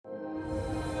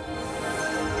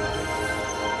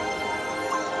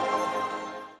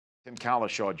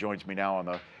Cowlishaw joins me now on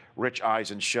the Rich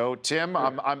Eisen show. Tim,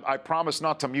 I promise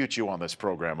not to mute you on this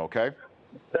program, okay?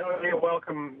 That would be a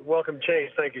welcome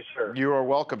change. Thank you, sir. You are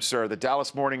welcome, sir. The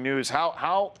Dallas Morning News.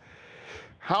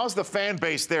 How's the fan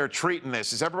base there treating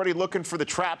this? Is everybody looking for the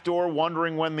trapdoor,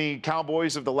 wondering when the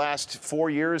Cowboys of the last 4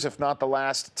 years, if not the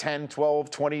last 10,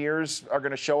 12, 20 years, are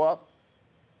going to show up?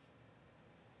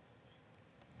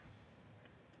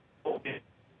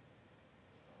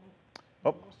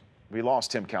 Oh, we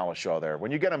lost Tim Cowlishaw there.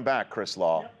 When you get him back, Chris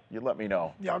Law, you let me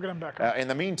know. Yeah, I'll get him back. In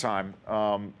the meantime,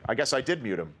 I guess I did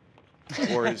mute him,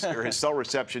 or his cell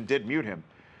reception did mute him.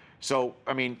 So,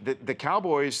 I mean, the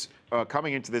Cowboys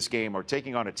coming into this game are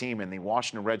taking on a team in the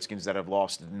Washington Redskins that have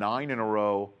lost 9 in a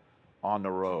row on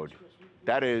the road.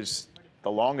 That is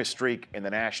the longest streak in the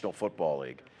National Football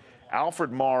League.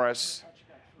 Alfred Morris,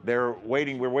 we're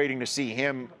waiting to see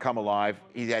him come alive.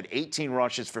 He had 18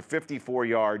 rushes for 54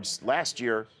 yards last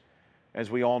year,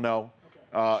 as we all know.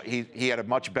 He had a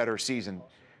much better season.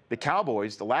 The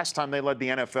Cowboys, the last time they led the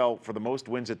NFL for the most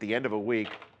wins at the end of a week,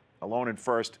 alone in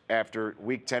first after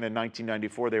Week 10 in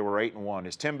 1994, they were 8-1.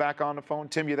 Is Tim back on the phone?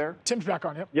 Tim, you there? Tim's back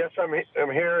on, yep. Yes, I'm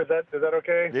here. Is that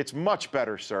okay? It's much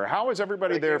better, sir. How is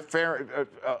everybody there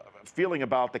feeling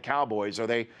about the Cowboys? Are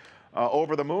they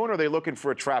over the moon, or are they looking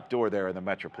for a trapdoor there in the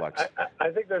Metroplex?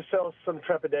 I think there's still some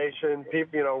trepidation.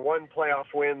 People, one playoff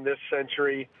win this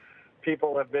century.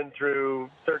 People have been through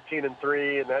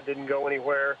 13-3, and that didn't go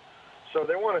anywhere. So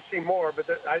they want to see more, but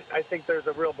I think there's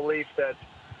a real belief that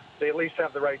they at least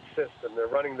have the right system. They're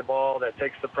running the ball. That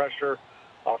takes the pressure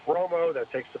off Romo. That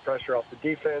takes the pressure off the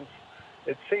defense.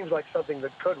 It seems like something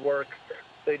that could work.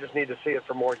 They just need to see it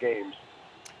for more games.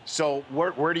 So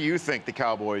where do you think the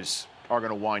Cowboys are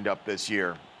going to wind up this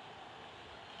year?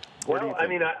 Well, I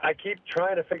mean, I keep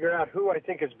trying to figure out who I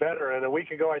think is better. And a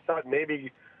week ago, I thought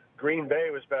maybe Green Bay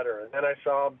was better. And then I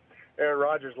saw Aaron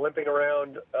Rodgers limping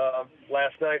around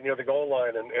last night near the goal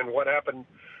line and what happened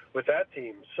with that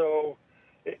team. So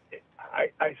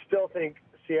I still think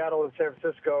Seattle and San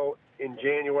Francisco in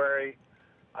January,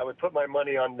 I would put my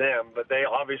money on them. But they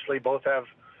obviously both have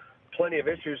plenty of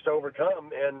issues to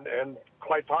overcome and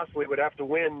quite possibly would have to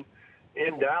win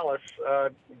in Dallas,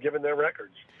 given their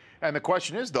records. And the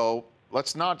question is, though,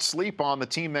 let's not sleep on the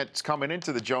team that's coming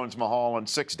into the Jones Mahal in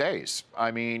 6 days. I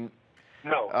mean,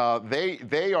 no,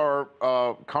 they are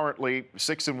currently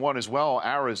 6-1 as well,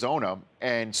 Arizona,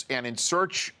 and in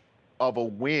search of a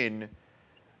win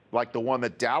like the one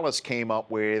that Dallas came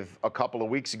up with a couple of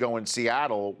weeks ago in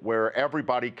Seattle, where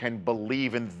everybody can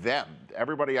believe in them.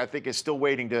 Everybody, I think, is still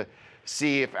waiting to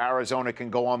see if Arizona can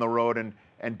go on the road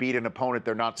and beat an opponent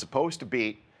they're not supposed to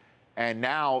beat. And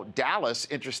now Dallas,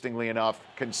 interestingly enough,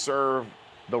 can serve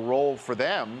the role for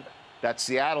them that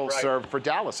Seattle served for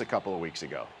Dallas a couple of weeks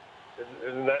ago.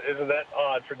 Isn't that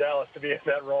odd for Dallas to be in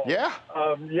that role? Yeah.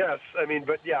 Yes. I mean,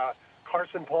 but yeah,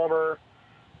 Carson Palmer,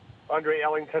 Andre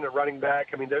Ellington at running back.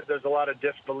 I mean, there's a lot of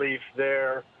disbelief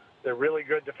there. They're really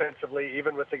good defensively,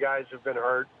 even with the guys who've been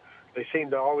hurt. They seem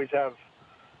to always have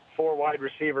 4 wide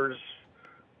receivers,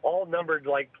 all numbered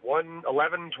like 1,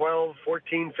 11, 12,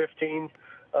 14, 15,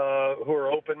 who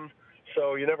are open.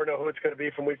 So you never know who it's going to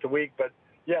be from week to week. But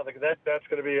yeah, that's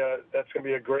going to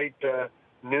be a great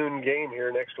noon game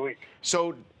here next week.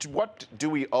 So what do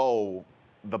we owe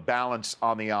the balance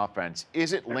on the offense?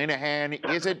 Is it Linehan?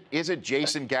 Is it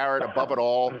Jason Garrett above it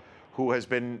all, who has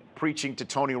been preaching to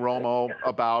Tony Romo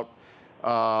about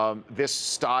this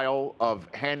style of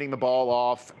handing the ball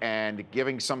off and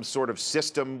giving some sort of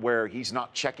system where he's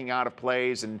not checking out of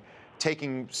plays and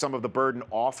taking some of the burden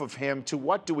off of him? To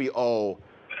what do we owe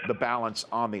the balance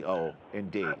on the O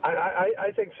in D?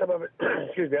 I think some of it,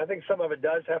 excuse me, I think some of it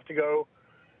does have to go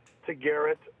to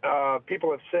Garrett.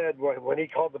 People have said when he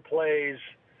called the plays,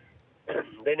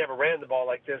 they never ran the ball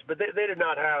like this, but they did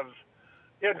not have,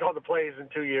 they hadn't called the plays in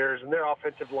 2 years, and their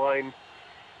offensive line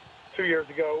 2 years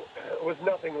ago was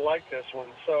nothing like this one.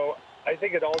 So I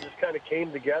think it all just kind of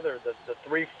came together. The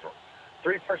three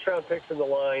first-round picks in the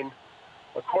line,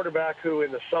 a quarterback who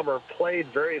in the summer played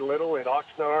very little in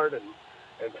Oxnard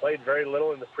and played very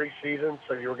little in the preseason,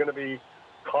 so you were going to be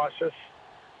cautious,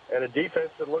 and a defense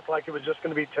that looked like it was just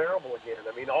going to be terrible again.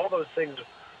 I mean, all those things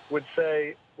would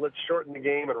say, let's shorten the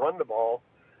game and run the ball.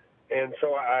 And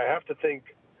so I have to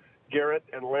think Garrett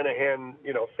and Linehan,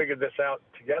 figured this out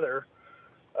together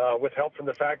with help from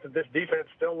the fact that this defense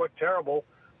still looked terrible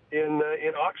in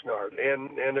Oxnard,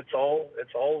 and it's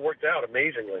all worked out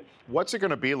amazingly. What's it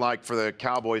going to be like for the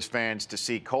Cowboys fans to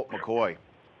see Colt McCoy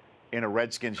in a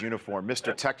Redskins uniform,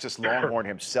 Mr. Texas Longhorn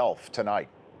himself, tonight?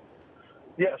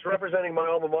 Yes, representing my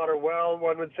alma mater well,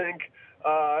 one would think,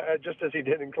 just as he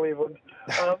did in Cleveland.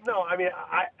 No, I mean,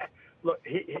 look,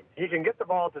 he can get the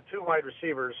ball to two wide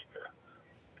receivers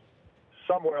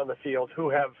somewhere on the field who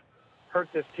have hurt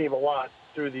this team a lot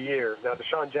through the years. Now,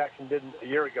 Deshaun Jackson didn't a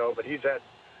year ago, but he's had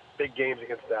big games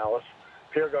against Dallas.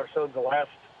 Pierre Garçon's the last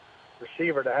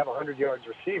receiver to have 100 yards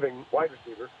receiving, wide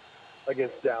receiver,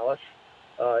 against Dallas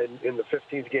in the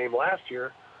 15th game last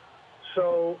year.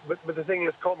 So, but the thing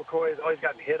is, Colt McCoy has always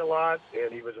gotten hit a lot,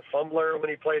 and he was a fumbler when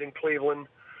he played in Cleveland.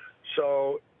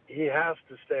 So he has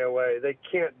to stay away. They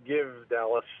can't give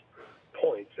Dallas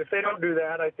points. If they don't do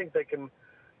that, I think they can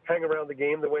hang around the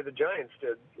game the way the Giants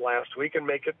did last week and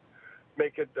make it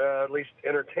at least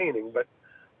entertaining. But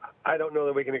I don't know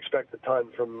that we can expect a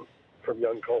ton from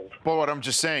young Colt. Well, what I'm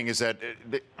just saying is that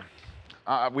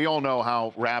we all know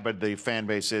how rabid the fan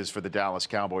base is for the Dallas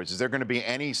Cowboys. Is there going to be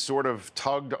any sort of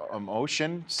tugged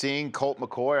emotion seeing Colt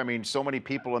McCoy? I mean, so many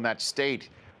people in that state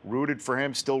rooted for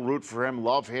him, still root for him,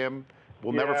 love him,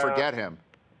 will never forget him.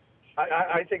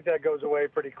 I think that goes away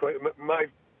pretty quick.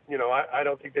 I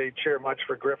don't think they cheer much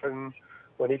for Griffin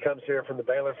when he comes here from the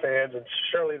Baylor fans, and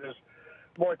surely there's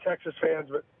more Texas fans,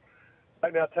 but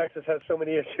right now Texas has so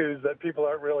many issues that people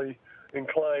aren't really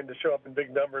inclined to show up in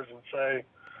big numbers and say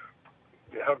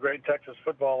how great Texas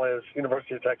football is,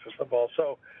 University of Texas football.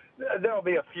 So there'll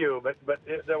be a few, but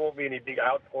there won't be any big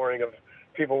outpouring of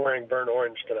people wearing burnt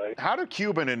orange tonight. How do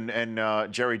Cuban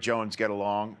and Jerry Jones get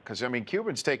along? Because, I mean,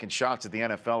 Cuban's taking shots at the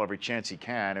NFL every chance he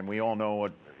can, and we all know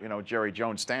what, Jerry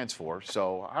Jones stands for.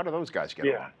 So how do those guys get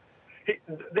along?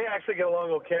 They actually get along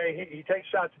okay. He takes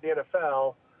shots at the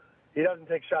NFL. He doesn't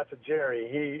take shots at Jerry.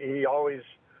 He always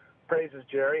praises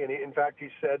Jerry, and in fact, he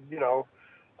said,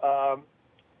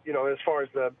 as far as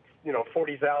the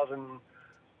 40,000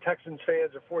 Texans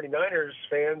fans or 49ers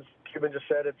fans, Cuban just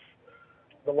said it's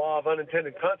the law of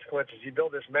unintended consequences. You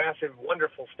build this massive,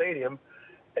 wonderful stadium,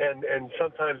 and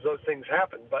sometimes those things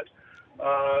happen. But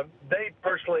they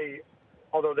personally,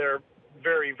 although they're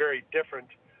very, very different,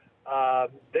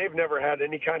 they've never had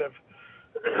any kind of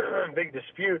big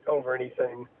dispute over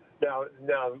anything. Now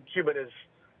Cuban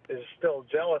is still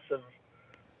jealous of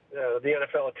the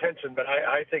NFL attention, but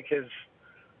I think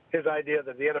his idea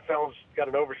that the NFL's got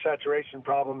an oversaturation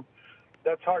problem,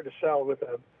 that's hard to sell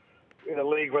in a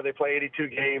league where they play 82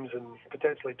 games and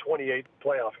potentially 28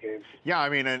 playoff games. Yeah, I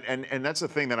mean, and that's the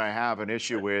thing that I have an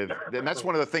issue with, and that's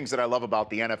one of the things that I love about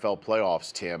the NFL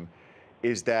playoffs, Tim,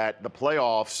 is that the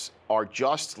playoffs are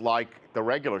just like the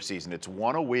regular season. It's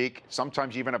one a week.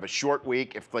 Sometimes you even have a short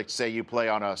week. If, like, say, you play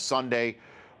on a Sunday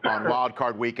on wild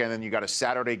card weekend, and you got a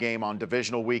Saturday game on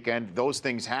divisional weekend, those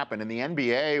things happen. In the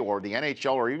NBA or the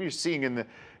NHL, or even you're seeing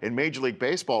in Major League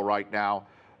Baseball right now,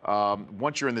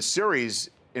 once you're in the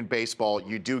series in baseball,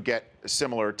 you do get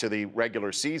similar to the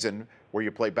regular season where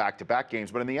you play back-to-back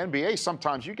games. But in the NBA,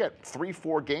 sometimes you get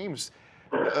 3-4 games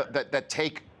that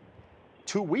take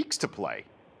 2 weeks to play,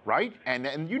 right?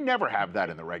 And you never have that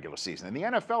in the regular season. In the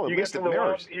NFL, at least it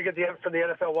mirrors. You get from the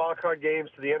NFL wildcard games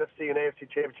to the NFC and AFC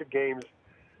championship games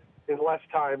in less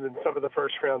time than some of the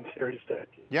first-round series did.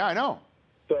 Yeah, I know.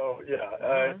 So,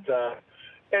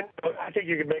 and I think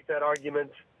you could make that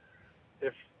argument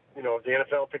if the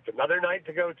NFL picked another night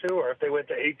to go to, or if they went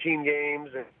to 18 games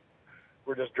and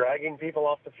were just dragging people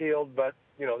off the field. But,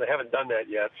 they haven't done that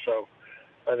yet, so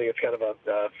I think it's kind of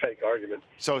a fake argument.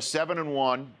 So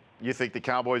 7-1, you think the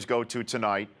Cowboys go to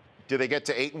tonight. Do they get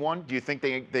to 8-1? Do you think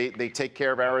they take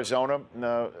care of Arizona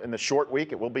in the short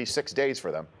week? It will be 6 days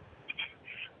for them.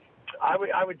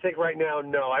 I would think right now,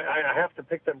 no. I have to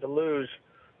pick them to lose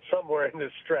somewhere in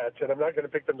this stretch, and I'm not going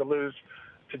to pick them to lose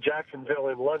to Jacksonville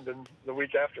in London the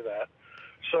week after that.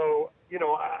 So,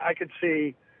 I could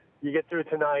see you get through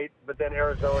tonight, but then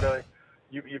Arizona,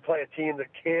 you play a team that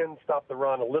can stop the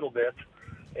run a little bit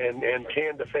and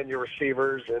can defend your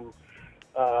receivers and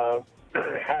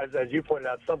has, as you pointed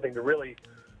out, something to really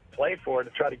play for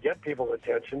to try to get people's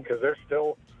attention because they're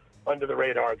still under the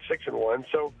radar at 6-1.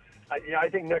 So, I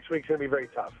think next week's going to be very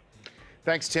tough.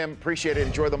 Thanks, Tim. Appreciate it.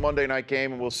 Enjoy the Monday night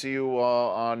game, and we'll see you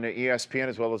on ESPN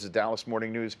as well as the Dallas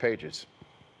Morning News pages.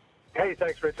 Hey,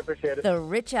 thanks, Rich. Appreciate it. The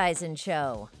Rich Eisen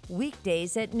Show,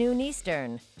 weekdays at noon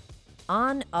Eastern,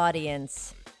 on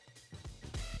Audience.